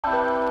I'm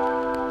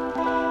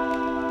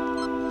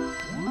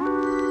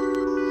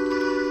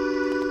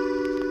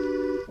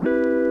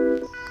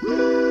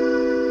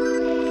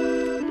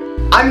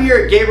here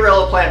at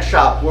Gabriella Plants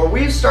Shop, where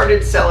we've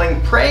started selling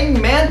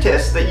praying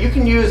mantis that you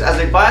can use as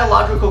a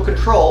biological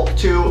control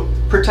to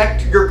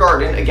protect your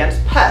garden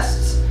against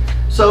pests.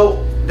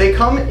 So they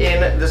come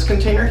in this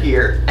container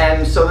here,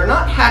 and so they're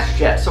not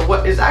hatched yet. So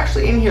what is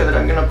actually in here that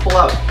I'm going to pull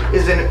out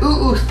is an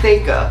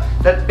ootheca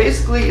that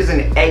basically is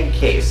an egg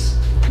case.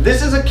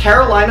 This is a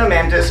Carolina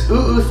mantis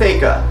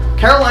ootheca.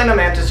 Carolina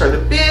mantis are the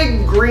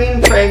big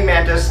green praying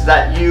mantis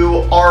that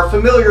you are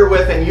familiar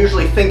with and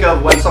usually think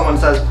of when someone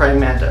says praying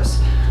mantis.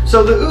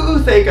 So the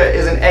ootheca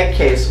is an egg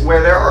case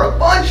where there are a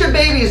bunch of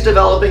babies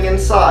developing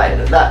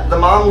inside that the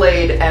mom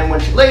laid, and when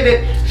she laid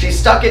it, she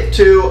stuck it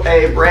to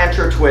a branch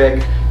or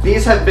twig.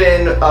 These have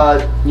been,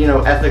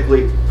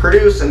 ethically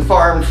produced and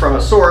farmed from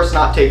a source,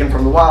 not taken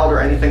from the wild or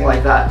anything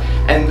like that.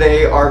 And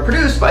they are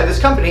produced by this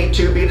company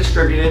to be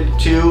distributed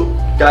to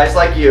guys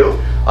like you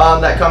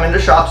that come into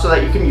shops so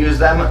that you can use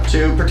them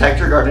to protect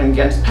your garden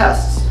against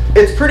pests.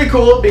 It's pretty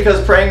cool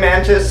because praying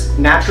mantis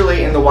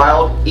naturally in the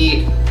wild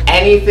eat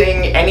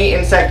anything, any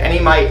insect, any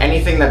mite,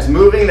 anything that's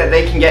moving that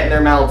they can get in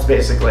their mouths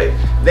basically.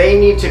 They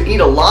need to eat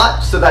a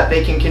lot so that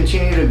they can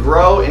continue to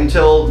grow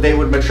until they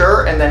would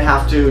mature and then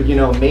have to,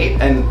 mate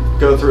and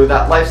go through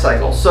that life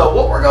cycle. So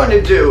what we're going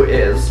to do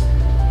is,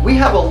 we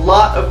have a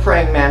lot of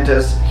praying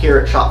mantis here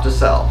at Shop to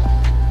sell.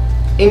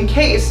 In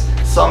case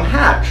some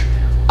hatch,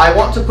 I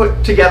want to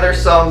put together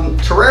some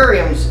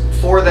terrariums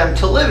for them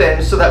to live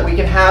in so that we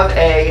can have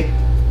a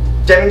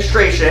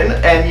demonstration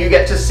and you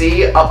get to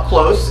see up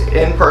close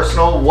in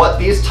personal what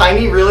these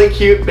tiny, really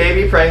cute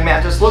baby praying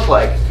mantis look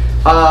like.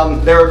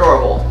 They're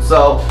adorable.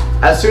 So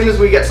as soon as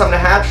we get some to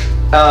hatch,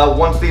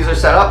 once these are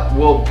set up,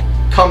 we'll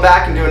come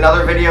back and do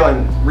another video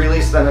and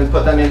release them and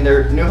put them in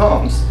their new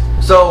homes.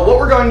 So what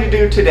we're going to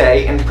do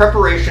today in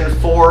preparation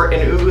for an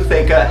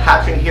ootheca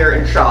hatching here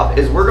in shop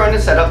is we're going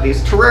to set up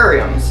these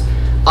terrariums.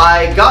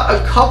 I got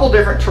a couple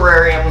different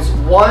terrariums,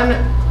 one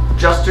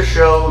just to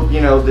show,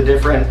 the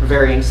different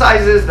varying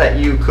sizes that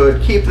you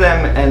could keep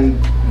them, and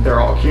they're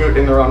all cute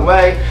in their own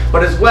way.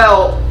 But as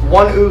well,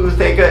 one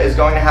ootheca is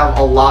going to have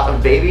a lot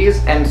of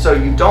babies, and so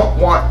you don't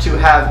want to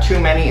have too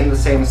many in the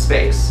same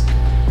space.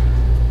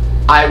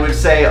 I would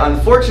say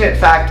unfortunate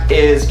fact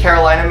is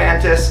Carolina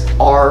mantis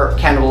are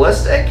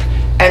cannibalistic,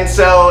 and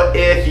so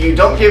if you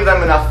don't give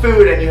them enough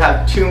food and you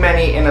have too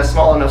many in a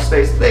small enough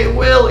space, they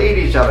will eat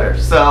each other.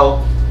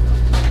 So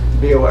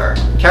be aware.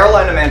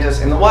 Carolina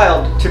mantis in the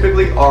wild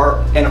typically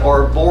are an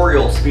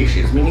arboreal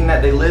species, meaning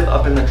that they live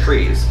up in the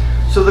trees.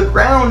 So the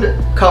ground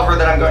cover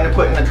that I'm going to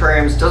put in the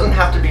terrariums doesn't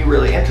have to be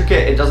really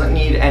intricate. It doesn't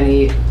need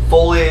any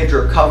foliage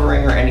or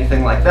covering or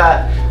anything like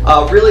that.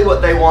 Really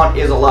what they want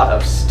is a lot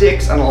of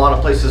sticks and a lot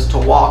of places to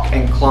walk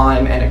and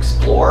climb and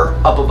explore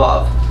up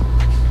above.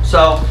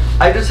 So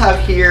I just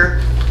have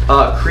here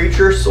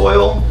creature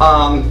soil.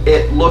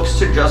 It looks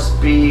to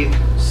just be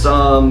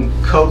some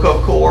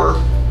cocoa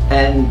core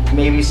and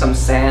maybe some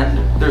sand.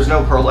 There's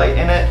no perlite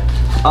in it.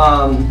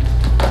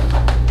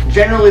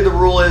 Generally the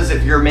rule is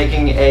if you're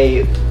making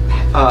a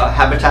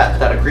habitat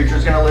that a creature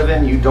is going to live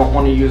in, you don't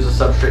want to use a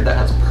substrate that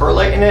has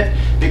perlite in it,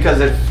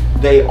 because if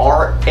they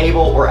are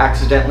able or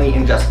accidentally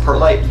ingest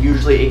perlite,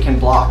 usually it can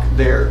block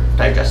their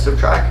digestive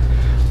tract.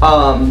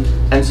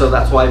 And so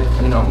that's why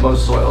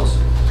most soils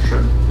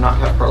should not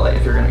have perlite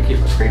if you're going to keep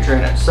a creature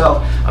in it. So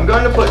I'm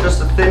going to put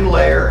just a thin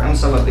layer on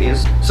some of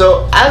these.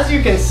 So as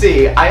you can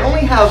see, I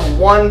only have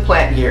one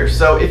plant here.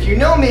 So if you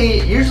know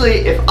me, usually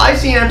if I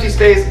see an empty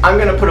space, I'm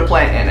going to put a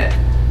plant in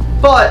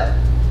it. But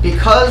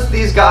because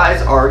these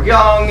guys are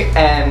young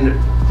and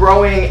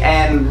growing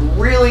and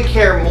really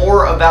care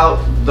more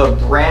about the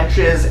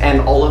branches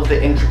and all of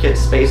the intricate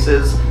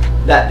spaces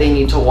that they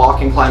need to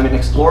walk and climb and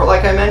explore,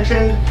 like I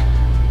mentioned,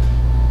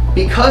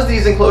 because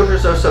these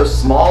enclosures are so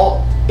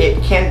small,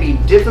 it can be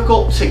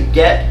difficult to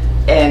get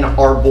an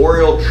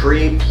arboreal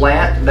tree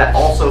plant that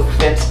also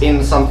fits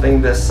in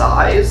something this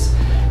size.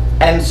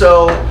 And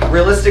so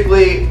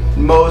realistically,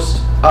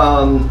 most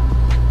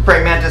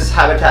praying mantis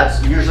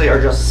habitats usually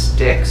are just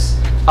sticks.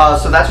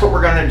 So that's what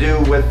we're going to do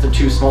with the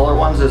two smaller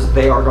ones, is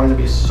they are going to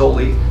be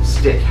solely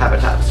stick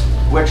habitats,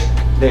 which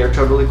they are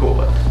totally cool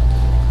with.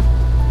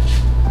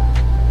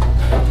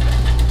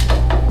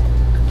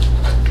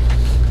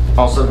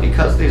 Also,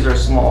 because these are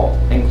small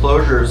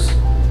enclosures,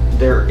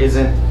 there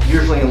isn't,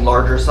 usually in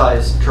larger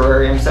size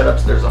terrarium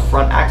setups, there's a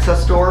front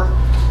access door,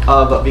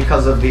 but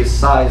because of these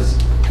size,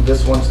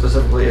 this one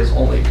specifically is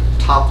only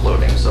top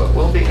loading, so it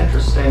will be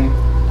interesting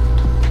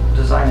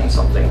designing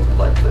something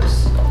like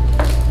this.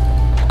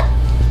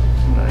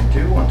 And I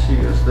do want to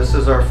use, this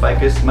is our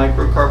ficus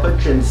microcarpa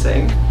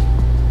ginseng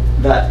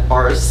that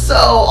are so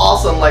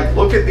awesome. Like,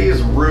 look at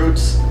these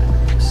roots,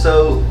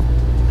 so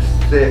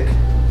thick.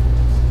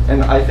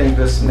 And I think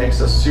this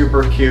makes a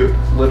super cute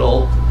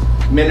little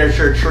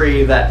miniature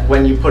tree that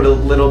when you put a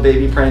little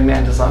baby praying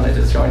mantis on it,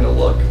 it's going to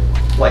look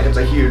like it's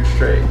a huge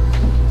tree.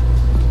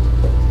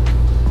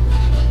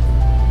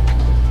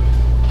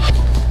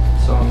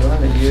 So I'm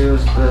going to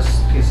use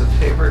this piece piece of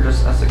paper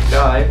just as a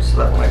guide so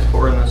that when I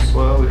pour in the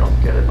soil, we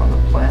don't get it on the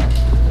plant.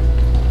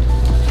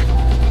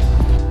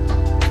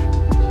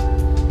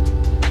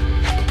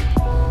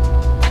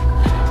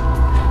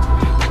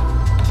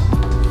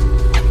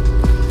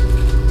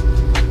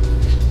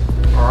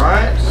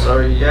 Alright,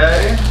 so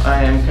yay,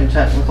 I am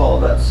content with all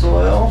of that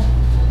soil.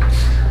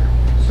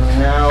 So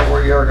now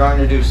we are going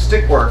to do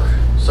stick work.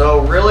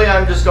 So really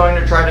I'm just going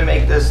to try to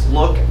make this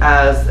look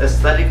as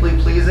aesthetically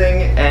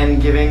pleasing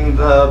and giving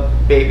the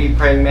baby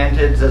praying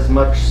mantids as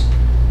much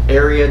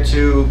area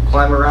to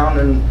climb around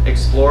and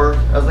explore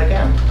as they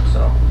can.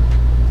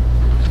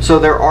 So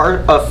there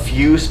are a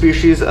few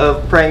species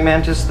of praying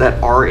mantis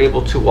that are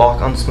able to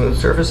walk on smooth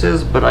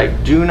surfaces, but I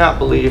do not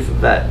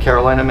believe that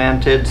Carolina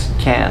mantids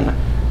can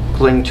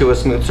cling to a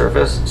smooth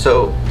surface.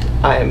 So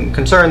I am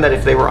concerned that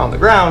if they were on the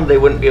ground, they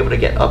wouldn't be able to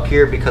get up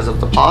here because of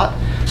the pot.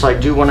 So I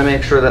do want to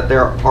make sure that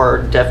there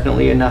are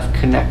definitely enough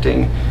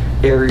connecting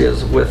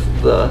areas with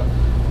the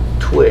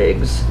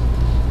twigs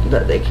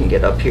that they can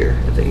get up here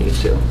if they need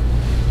to.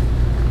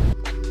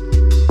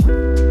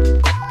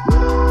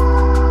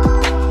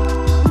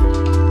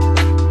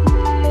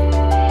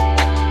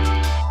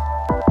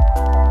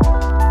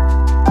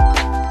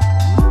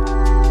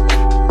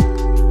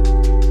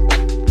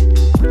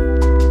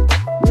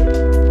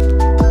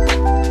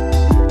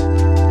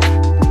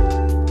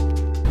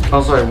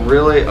 Also,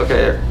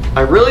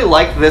 I really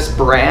like this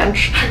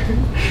branch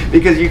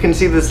because you can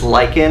see this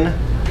lichen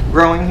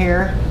growing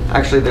here.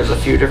 Actually, there's a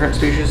few different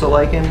species of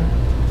lichen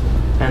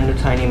and a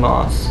tiny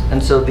moss.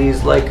 And so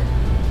these like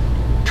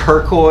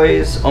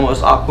turquoise,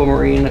 almost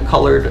aquamarine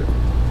colored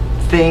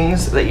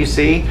things that you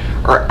see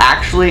are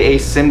actually a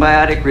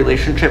symbiotic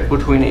relationship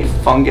between a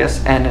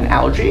fungus and an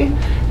algae.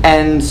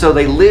 And so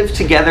they live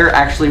together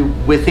actually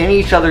within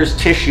each other's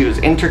tissues,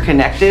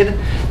 interconnected,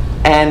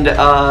 and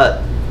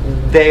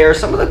they are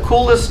some of the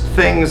coolest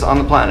things on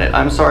the planet.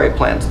 I'm sorry,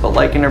 plants, but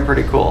lichen are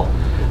pretty cool.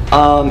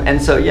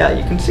 And so yeah,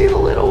 you can see the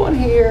little one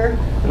here,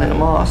 and then a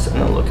moss,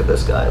 and then look at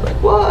this guy, like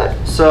what?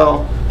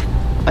 So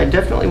I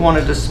definitely want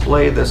to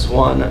display this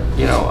one,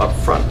 you know, up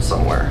front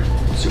somewhere.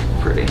 Super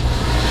pretty.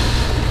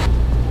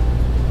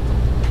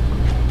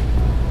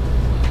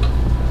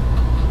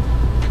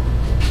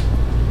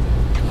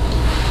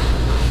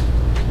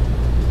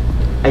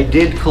 I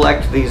did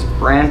collect these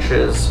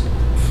branches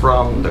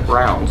from the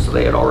ground, so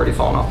they had already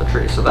fallen off the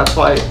tree. So that's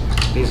why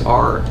these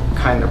are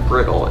kind of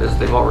brittle, is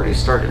they've already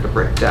started to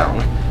break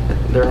down.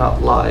 They're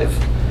not live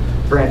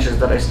branches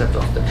that I snipped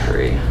off the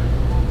tree.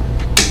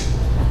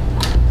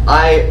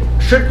 I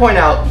should point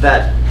out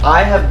that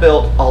I have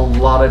built a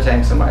lot of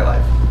tanks in my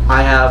life.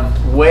 I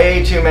have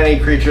way too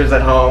many creatures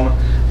at home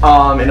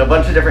in a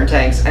bunch of different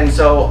tanks, and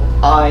so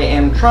I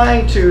am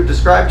trying to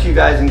describe to you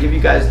guys and give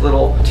you guys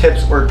little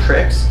tips or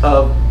tricks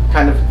of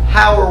kind of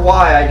how or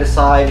why I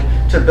decide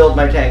to build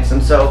my tanks.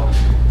 And so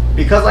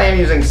because I am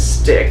using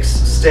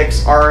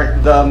sticks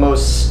aren't the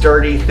most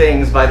sturdy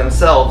things by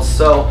themselves,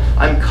 so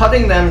I'm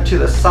cutting them to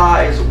the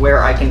size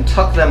where I can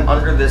tuck them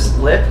under this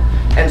lip,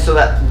 and so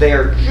that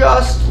they're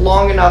just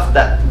long enough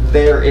that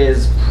there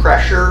is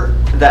pressure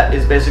that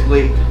is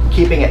basically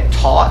keeping it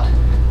taut,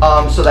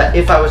 so that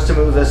if I was to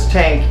move this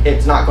tank,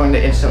 it's not going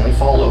to instantly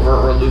fall over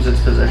or lose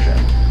its position.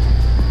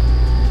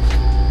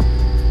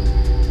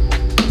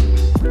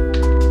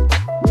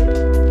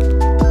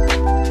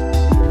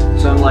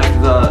 So I'm like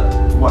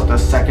the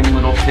second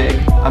little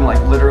pig. I'm like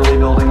literally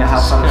building a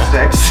house out of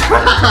sticks.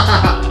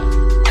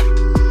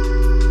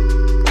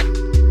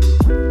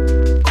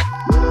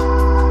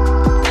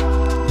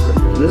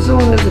 This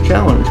one is a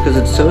challenge because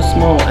it's so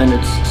small and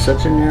it's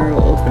such a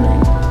narrow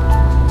opening.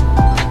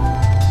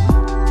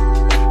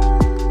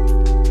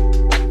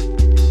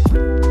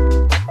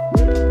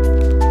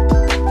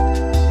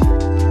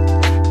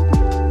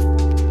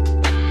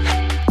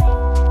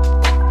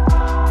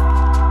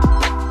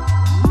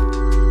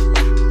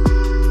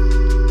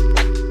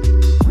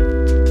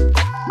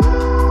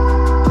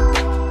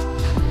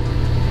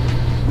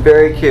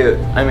 Very cute.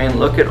 I mean,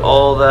 look at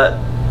all that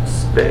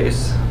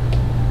space.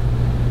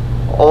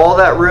 All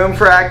that room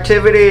for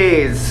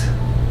activities.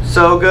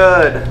 So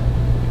good.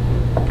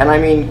 And I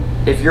mean,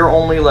 if you're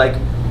only like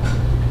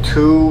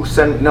 1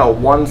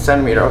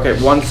 centimeter.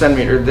 Okay, 1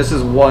 centimeter. This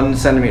is 1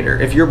 centimeter.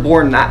 If you're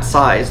born that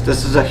size,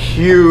 this is a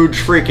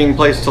huge freaking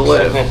place to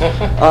live.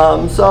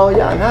 So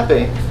yeah, I'm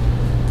happy.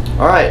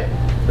 All right,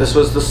 this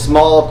was the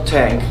small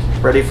tank.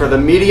 Ready for the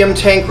medium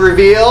tank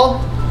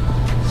reveal?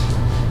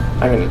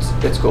 I mean,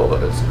 it's cool,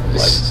 but it's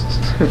like...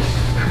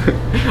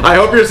 I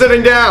hope you're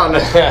sitting down!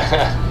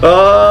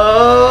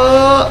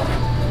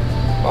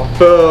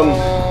 Boom.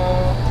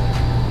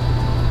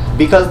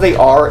 Because they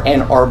are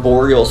an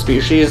arboreal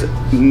species,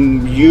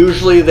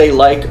 usually they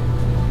like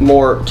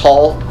more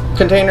tall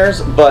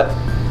containers, but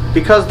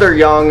because they're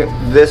young,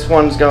 this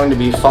one's going to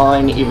be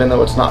fine, even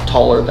though it's not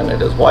taller than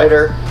it is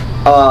wider.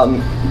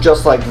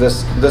 Just like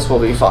this will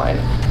be fine.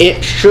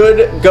 It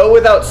should go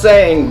without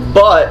saying,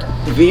 but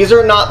these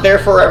are not their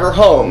forever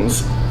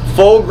homes.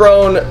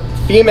 Full-grown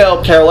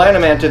female Carolina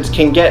mantids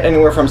can get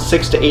anywhere from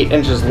 6 to 8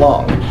 inches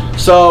long.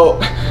 So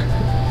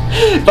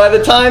By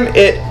the time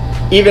it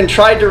even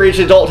tried to reach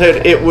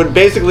adulthood, it would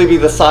basically be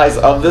the size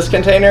of this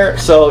container.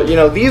 So, you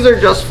know, these are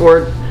just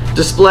for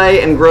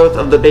display and growth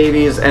of the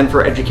babies and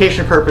for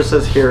education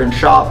purposes here in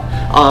shop,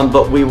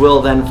 but we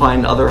will then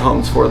find other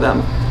homes for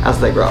them as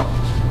they grow.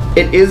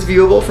 It is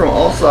viewable from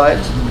all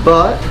sides,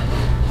 but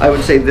I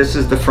would say this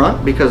is the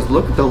front because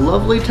look at the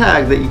lovely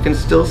tag that you can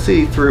still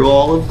see through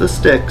all of the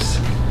sticks.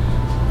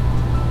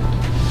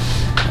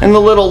 And the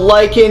little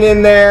lichen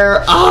in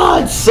there.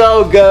 Ah, it's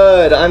so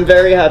good. I'm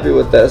very happy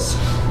with this.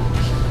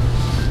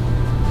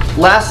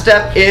 Last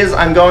step is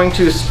I'm going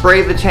to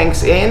spray the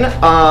tanks in.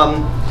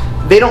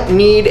 They don't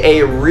need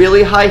a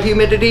really high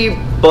humidity,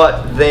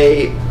 but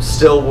they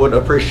still would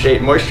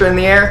appreciate moisture in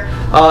the air.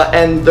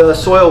 And the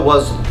soil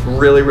was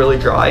really, really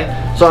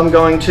dry. So I'm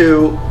going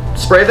to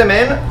spray them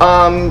in,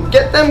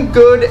 get them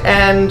good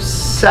and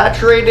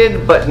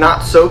saturated, but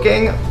not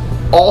soaking.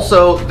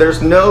 Also,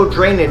 there's no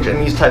drainage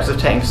in these types of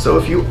tanks. So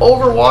if you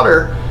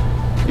overwater,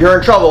 you're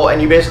in trouble and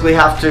you basically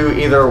have to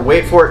either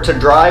wait for it to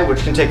dry, which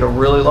can take a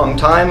really long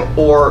time,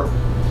 or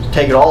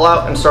take it all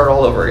out and start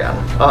all over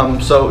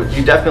again. So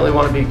you definitely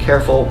want to be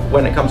careful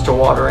when it comes to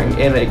watering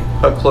in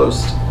a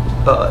closed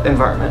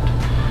environment.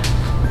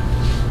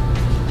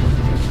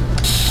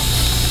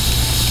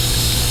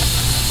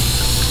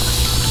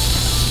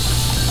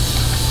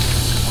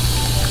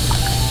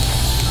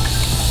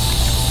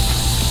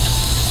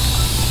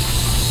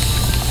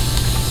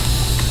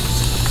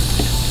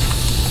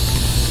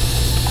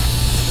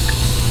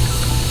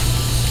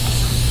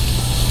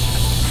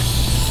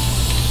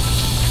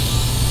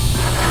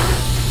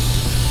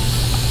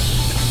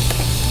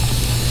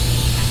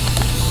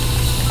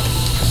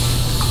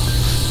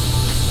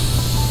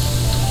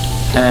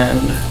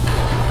 And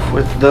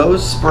with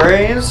those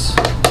sprays,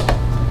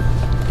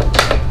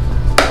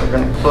 we're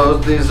going to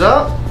close these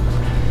up,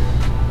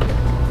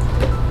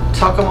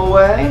 tuck them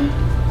away,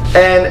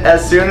 and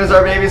as soon as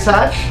our babies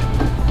hatch,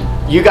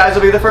 you guys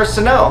will be the first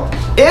to know.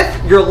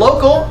 If you're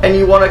local and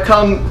you want to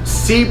come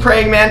see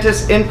praying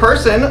mantis in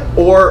person,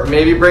 or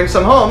maybe bring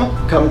some home,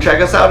 come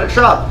check us out at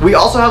shop. We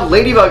also have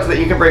ladybugs that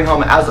you can bring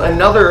home as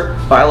another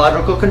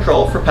biological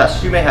control for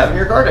pests you may have in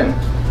your garden.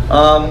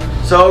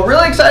 So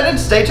really excited,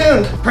 stay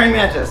tuned. Praying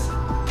mantis.